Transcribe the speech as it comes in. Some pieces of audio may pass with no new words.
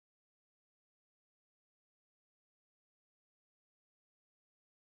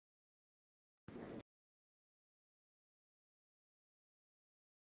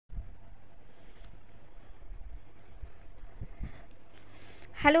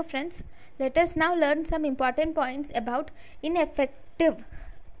Hello friends, let us now learn some important points about ineffective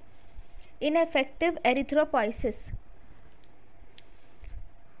erythropoiesis.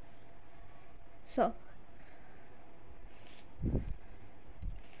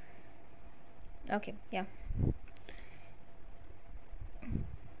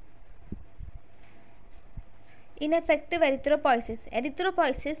 Ineffective erythropoiesis.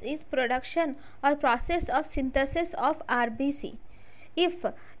 Erythropoiesis is production or process of synthesis of RBC. If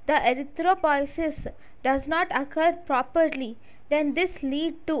the erythropoiesis does not occur properly, then this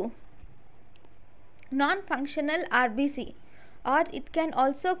lead to non-functional RBC, or it can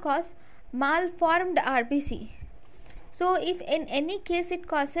also cause malformed RBC. So if in any case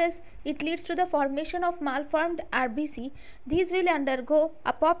it leads to the formation of malformed RBC, these will undergo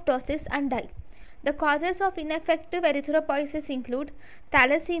apoptosis and die. The causes of ineffective erythropoiesis include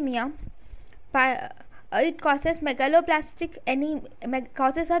thalassemia. It causes megaloblastic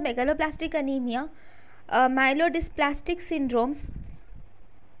anemia, myelodysplastic syndrome.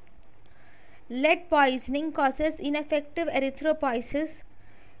 Lead poisoning causes ineffective erythropoiesis,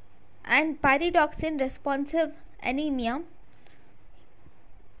 and pyridoxine responsive anemia.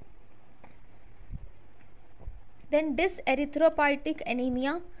 Then dyserythropoietic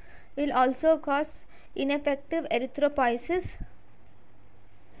anemia will also cause ineffective erythropoiesis.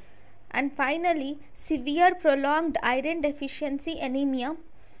 And finally, severe prolonged iron deficiency anemia.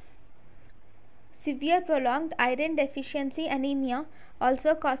 Severe prolonged iron deficiency anemia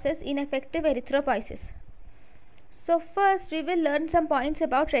also causes ineffective erythropoiesis. So first we will learn some points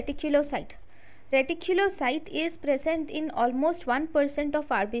about reticulocyte. Reticulocyte is present in almost 1% of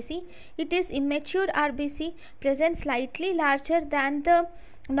RBC. It is immature RBC, present slightly larger than the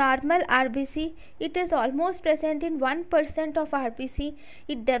normal RBC. It is almost present in 1% of RBC.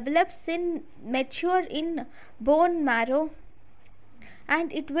 It develops mature in bone marrow,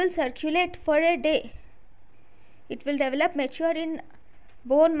 and it will circulate for a day. It will develop mature in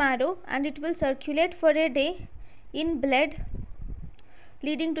bone marrow and it will circulate for a day in blood,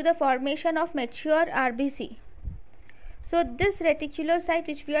 leading to the formation of mature RBC. So this reticulocyte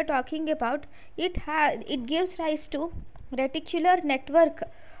which we are talking about, it gives rise to reticular network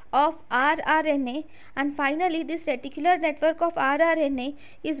of rRNA, and finally this reticular network of rRNA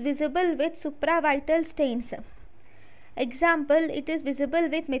is visible with supravital stains. Example, it is visible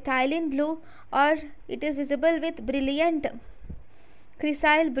with methylene blue, or it is visible with brilliant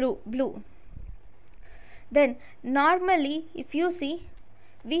cressyl blue. Then normally, if you see,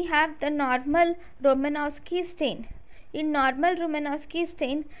 we have the normal Romanowski stain. In normal Romanowski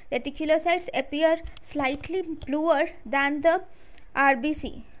stain, reticulocytes appear slightly bluer than the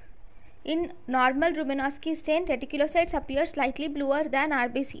RBC. In normal Romanowski stain, reticulocytes appear slightly bluer than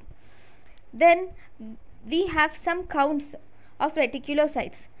RBC. Then we have some counts of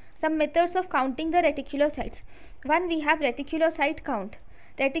reticulocytes, some methods of counting the reticulocytes. One, we have reticulocyte count.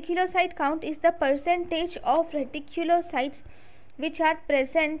 Reticulocyte count is the percentage of reticulocytes which are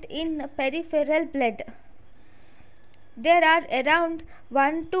present in peripheral blood. There are around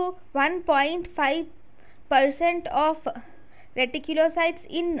 1 to 1.5% of reticulocytes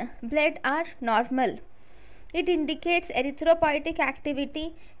in blood are normal. It indicates erythropoietic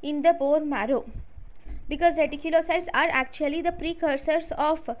activity in the bone marrow, because reticulocytes are actually the precursors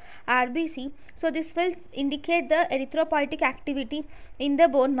of RBC. So this will indicate the erythropoietic activity in the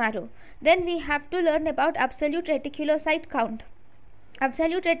bone marrow. Then we have to learn about absolute reticulocyte count.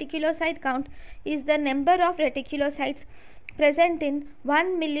 Absolute reticulocyte count is the number of reticulocytes present in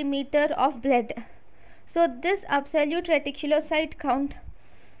 1 millimeter of blood. So this absolute reticulocyte count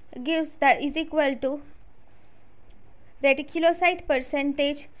is equal to reticulocyte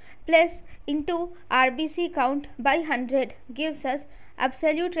percentage plus into RBC count by 100 gives us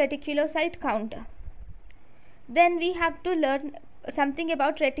absolute reticulocyte count. Then we have to learn something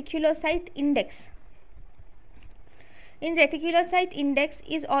about reticulocyte index. In reticulocyte index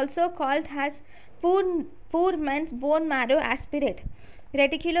is also called as poor man's bone marrow aspirate.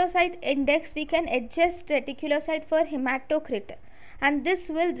 Reticulocyte index, we can adjust reticulocyte for hematocrit, and this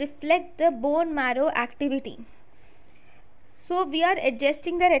will reflect the bone marrow activity. So we are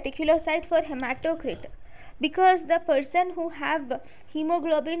adjusting the reticulocyte for hematocrit because the person who have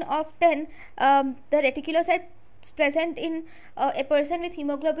hemoglobin of 10, the reticulocyte present in a person with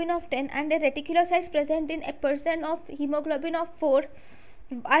hemoglobin of 10 and the reticulocytes present in a person of hemoglobin of 4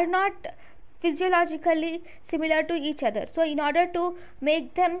 are not physiologically similar to each other. So in order to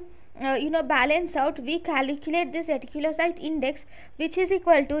make them balance out, we calculate this reticulocyte index, which is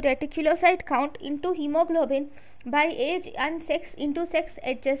equal to reticulocyte count into hemoglobin by age and sex into sex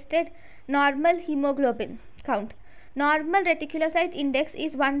adjusted normal hemoglobin count. Normal reticulocyte index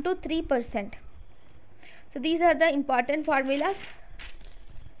is 1 to 3%. So these are the important formulas.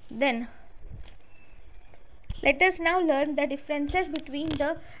 Then let us now learn the differences between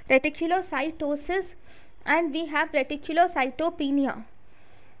the reticulocytosis and we have reticulocytopenia.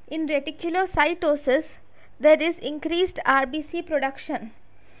 In reticulocytosis, there is increased RBC production,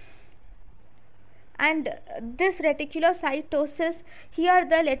 and this reticulocytosis, here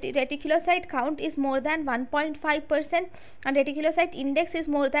the reticulocyte count is more than 1.5% and reticulocyte index is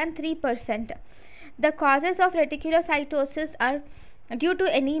more than 3%. The causes of reticulocytosis are due to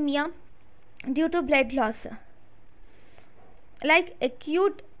anemia, due to blood loss, like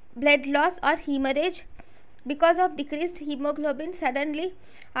acute blood loss or hemorrhage. Because of decreased hemoglobin, suddenly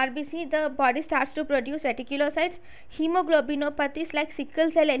RBC, the body starts to produce reticulocytes. Hemoglobinopathies like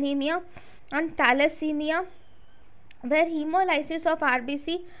sickle cell anemia and thalassemia, where hemolysis of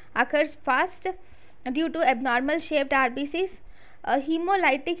RBC occurs fast due to abnormal shaped RBCs.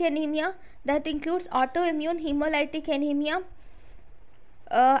 Hemolytic anemia, that includes autoimmune hemolytic anemia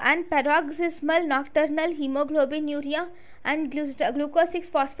and paroxysmal nocturnal hemoglobinuria and glucose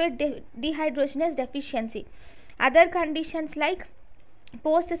 6-phosphate dehydrogenase deficiency. Other conditions like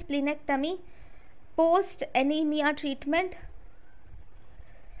post-splenectomy, post-anemia treatment,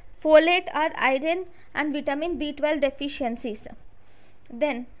 folate or iron and vitamin B12 deficiencies.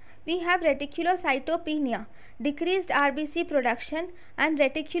 Then we have reticulocytopenia, decreased RBC production, and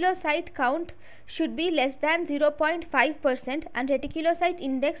reticulocyte count should be less than 0.5% and reticulocyte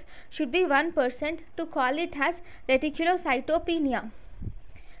index should be 1% to call it as reticulocytopenia.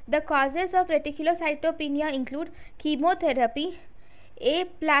 The causes of reticulocytopenia include chemotherapy,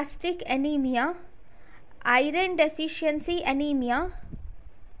 aplastic anemia, iron deficiency anemia,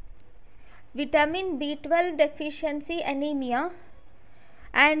 vitamin B12 deficiency anemia,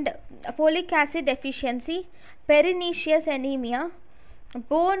 and folic acid deficiency, pernicious anemia,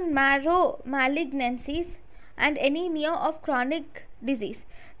 bone marrow malignancies, and anemia of chronic disease.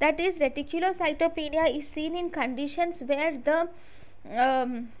 That is, reticulocytopenia is seen in conditions where the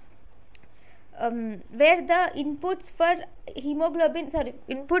inputs for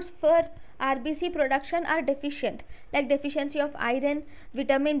inputs for RBC production are deficient, like deficiency of iron,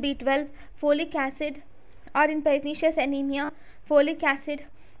 vitamin B12, folic acid, or in pernicious anemia, folic acid.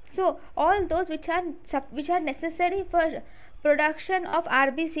 So all those which are necessary for production of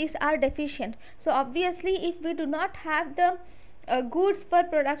RBCs are deficient. So obviously, if we do not have the goods for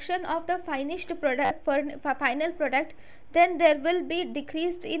production of the finished product, for final product, then there will be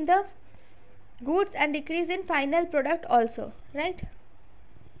decreased in the goods and decrease in final product also, right?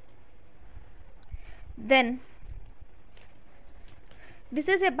 Then this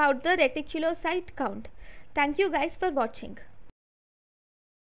is about the reticulocyte count. Thank you guys for watching.